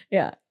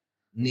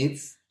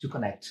 Needs to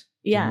connect.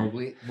 Yeah.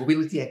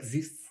 Mobility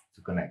exists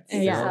to connect.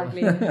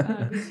 Exactly.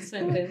 Good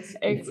sentence.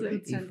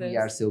 Excellent. If we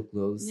are so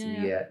close,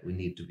 we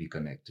need to be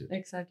connected.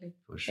 Exactly.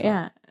 For sure.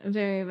 Yeah,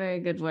 very, very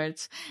good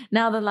words.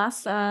 Now, the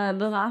last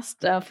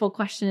full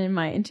question in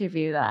my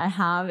interview that I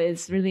have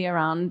is really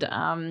around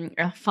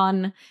a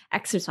fun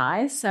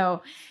exercise.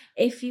 So,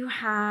 if you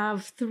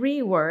have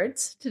 3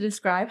 words to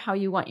describe how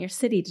you want your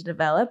city to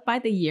develop by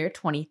the year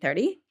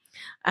 2030,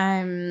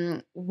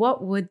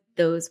 what would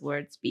those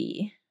words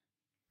be?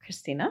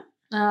 Christina?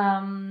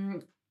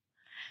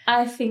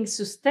 I think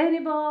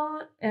sustainable,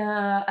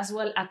 as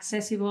well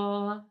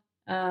accessible,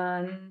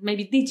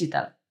 maybe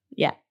digital.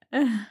 Yeah.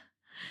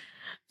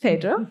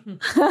 Pedro?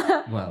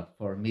 Well,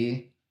 for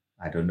me,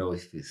 I don't know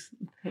if it's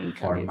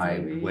for my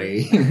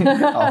way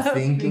of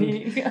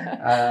thinking.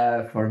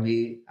 For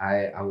me,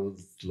 I would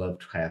love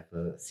to have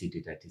a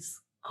city that is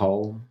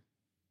calm,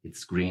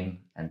 it's green,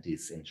 and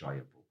is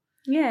enjoyable.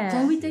 Yeah.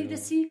 Can we take the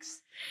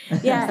 6?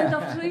 Yeah. Instead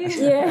of 3?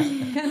 Yeah.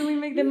 Can we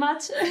make the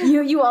match?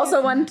 You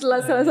also want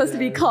us to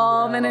be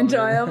calm and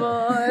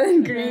enjoyable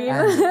and green.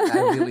 And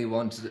I really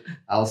want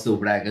also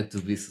Braga to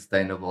be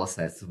sustainable,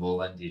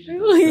 accessible, and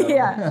digital.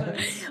 Yeah.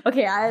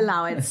 Okay, I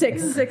allow it.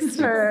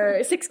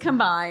 6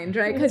 combined,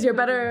 right? Because you're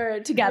better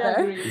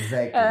together.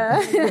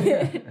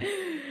 Exactly.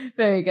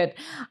 Very good.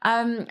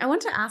 I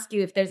want to ask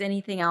you if there's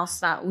anything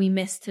else that we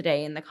missed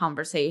today in the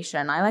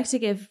conversation. I like to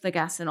give the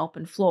guests an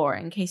open floor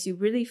in case you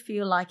really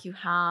feel like you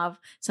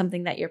have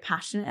something that you're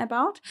passionate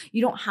about.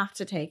 You don't have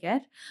to take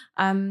it.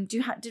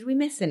 Did we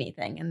miss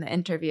anything in the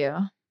interview?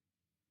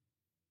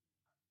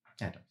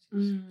 I don't.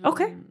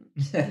 Okay.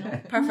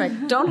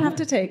 Perfect. Don't have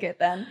to take it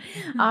then.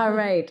 All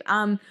right.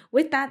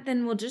 With that,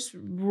 then we'll just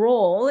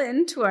roll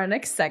into our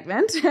next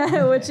segment,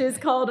 which is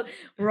called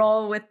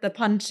Roll with the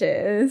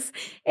Punches.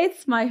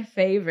 It's my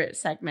favorite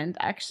segment,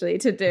 actually,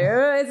 to do.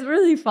 It's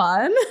really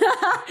fun.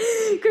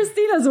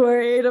 Christina's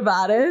worried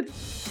about it.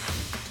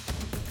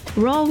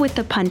 Roll with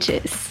the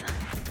punches.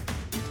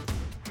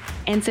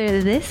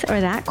 Answer this or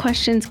that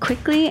questions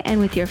quickly and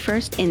with your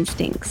first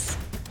instincts.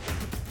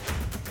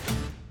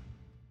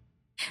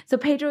 So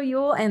Pedro, you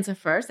will answer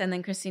first, and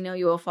then Christina,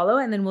 you will follow,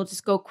 and then we'll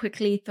just go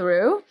quickly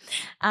through.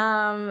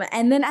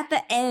 And then at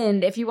the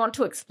end, if you want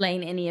to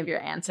explain any of your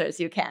answers,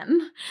 you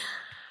can.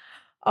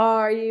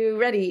 Are you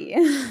ready?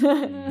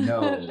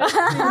 No.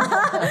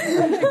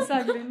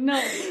 Exactly, no.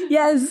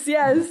 Yes.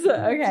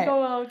 Okay.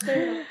 Go out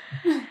there.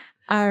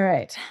 All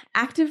right.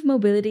 Active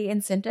mobility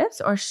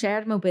incentives or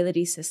shared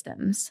mobility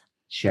systems?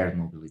 Shared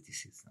mobility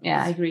system.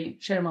 Yeah, I agree.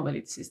 Shared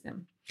mobility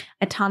system.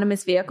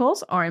 Autonomous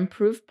vehicles or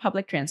improved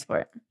public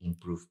transport?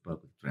 Improve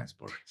public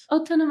transport.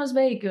 Autonomous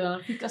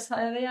vehicles, because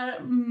they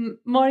are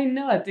more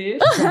innovative.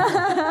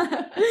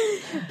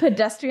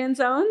 Pedestrian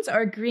zones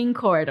or green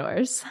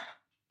corridors?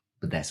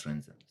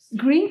 Pedestrian zones.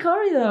 Green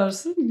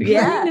corridors.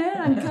 Yeah. Green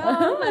air and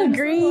calm. And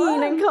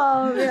Green and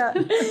calm, yeah.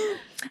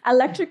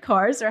 Electric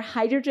cars or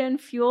hydrogen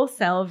fuel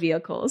cell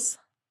vehicles?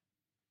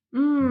 I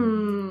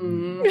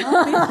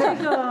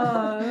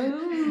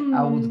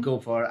would go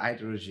for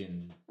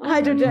hydrogen.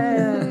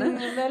 Hydrogen.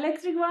 The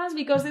electric ones,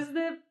 because it's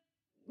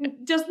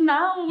just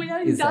now we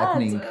are in It's that.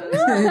 happening. It's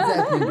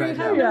happening right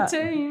now. Yeah.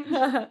 Change.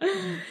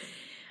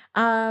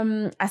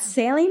 A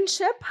sailing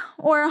ship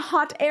or a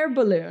hot air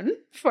balloon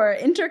for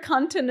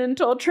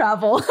intercontinental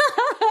travel?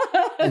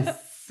 A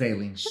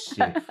sailing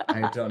ship.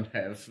 I don't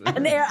have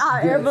An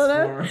air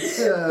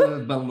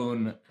balloon?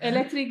 Balloon.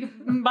 Electric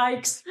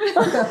bikes.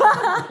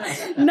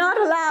 Not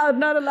allowed.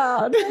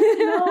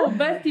 No,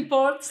 Bertie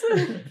ports.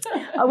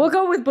 We'll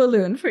go with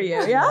balloon for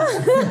you, yeah?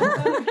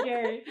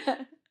 Okay.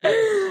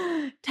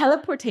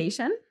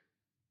 Teleportation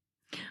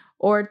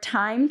or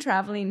time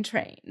traveling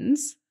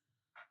trains?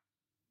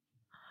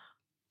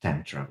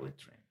 Time traveling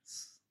trains.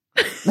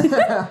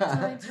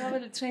 Time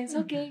travel trains.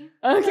 Okay.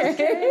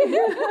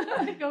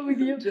 I go with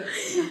you.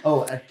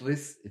 Oh, at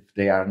least if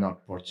they are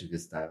not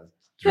Portuguese style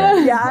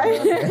trains. Yeah.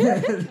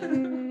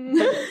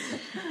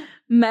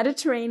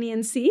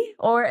 Mediterranean Sea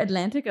or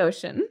Atlantic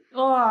Ocean?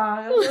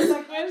 Oh, that's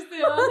a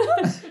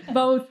question.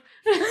 Both.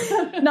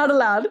 Not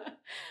allowed.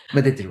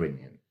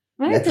 Mediterranean.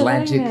 The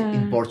Atlantic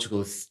in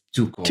Portugal is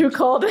too cold. Too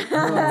cold.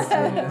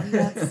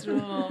 That's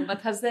true.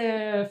 But has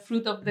the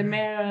fruit of the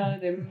mare,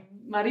 the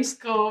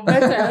marisco,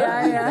 better?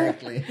 Yeah.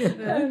 Exactly.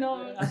 I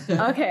know.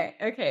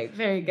 Okay.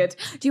 Very good.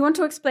 Do you want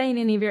to explain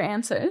any of your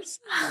answers?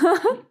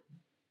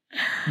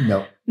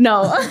 No.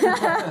 No.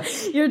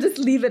 You just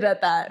leave it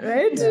at that,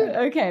 right?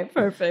 Yeah. Okay,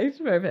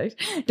 perfect.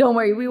 Don't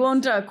worry, we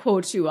won't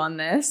quote you on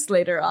this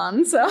later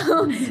on. So,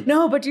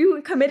 no, but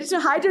you committed to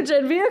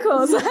hydrogen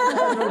vehicles.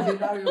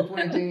 Now you're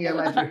pointing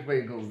electric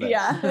vehicles. Then.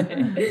 Yeah.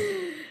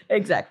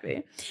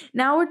 Exactly.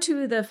 Now we're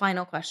to the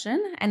final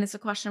question, and it's a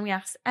question we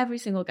ask every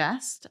single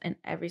guest in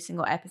every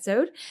single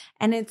episode.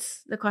 And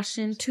it's the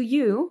question to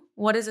you: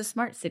 what is a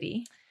smart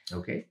city?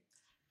 Okay.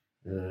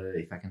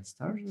 If I can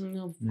start?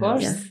 Of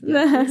course. Yes.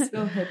 Yes,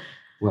 go ahead.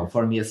 Well,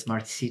 for me, a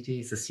smart city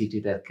is a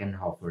city that can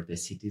offer the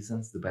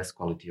citizens the best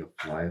quality of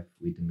life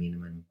with the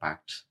minimum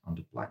impact on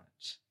the planet.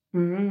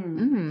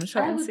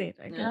 Short and sweet.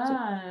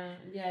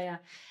 Yeah.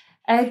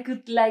 I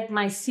could like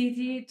my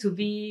city to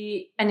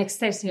be an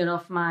extension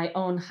of my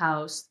own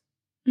house.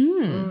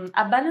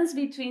 A balance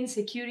between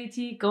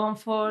security,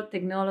 comfort,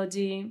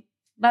 technology.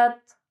 But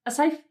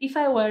if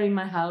I were in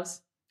my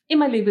house, in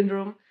my living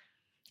room,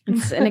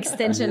 it's an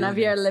extension of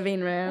your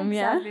living room.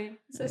 Exactly. Yeah.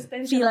 It's an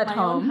extension Feel of at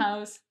my own home.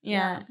 house.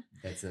 Yeah.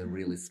 That's a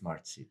really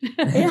smart city.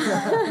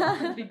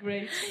 That'd be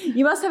great.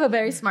 You must have a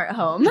very smart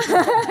home.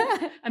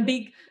 And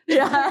big.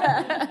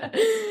 Yeah.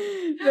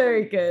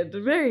 Very good.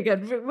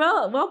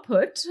 Well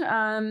put.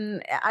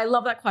 I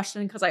love that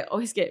question because I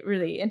always get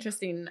really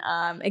interesting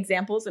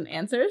examples and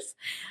answers.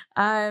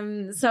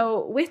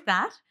 So with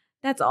that,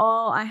 that's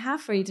all I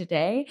have for you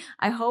today.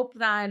 I hope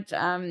that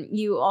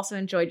you also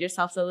enjoyed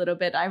yourselves a little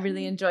bit. I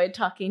really enjoyed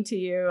talking to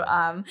you.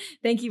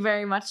 Thank you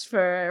very much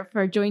for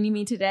joining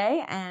me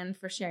today and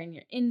for sharing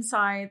your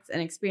insights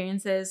and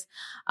experiences.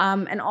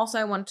 And also,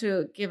 I want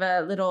to give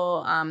a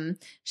little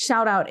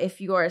shout out if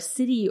you're a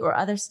city or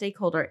other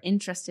stakeholder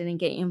interested in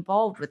getting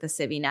involved with the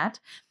CIVINET.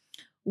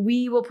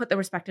 We will put the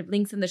respective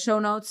links in the show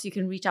notes. You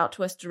can reach out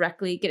to us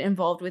directly, get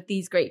involved with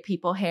these great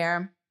people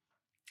here.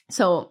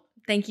 So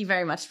thank you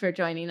very much for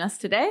joining us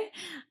today.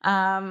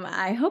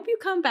 I hope you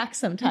come back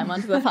sometime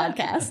onto the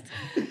podcast.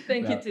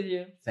 Thank you to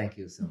you. Thank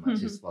you so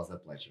much. It was a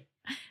pleasure.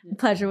 The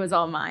pleasure was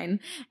all mine.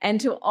 And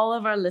to all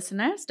of our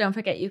listeners, don't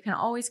forget you can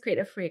always create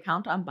a free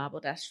account on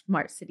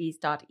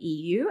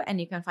babel-smartcities.eu,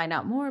 and you can find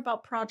out more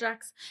about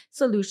projects,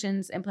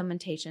 solutions,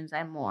 implementations,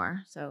 and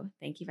more. So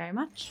thank you very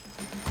much.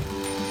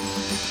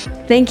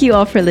 Thank you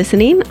all for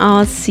listening.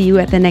 I'll see you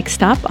at the next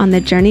stop on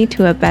the journey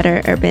to a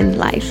better urban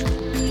life.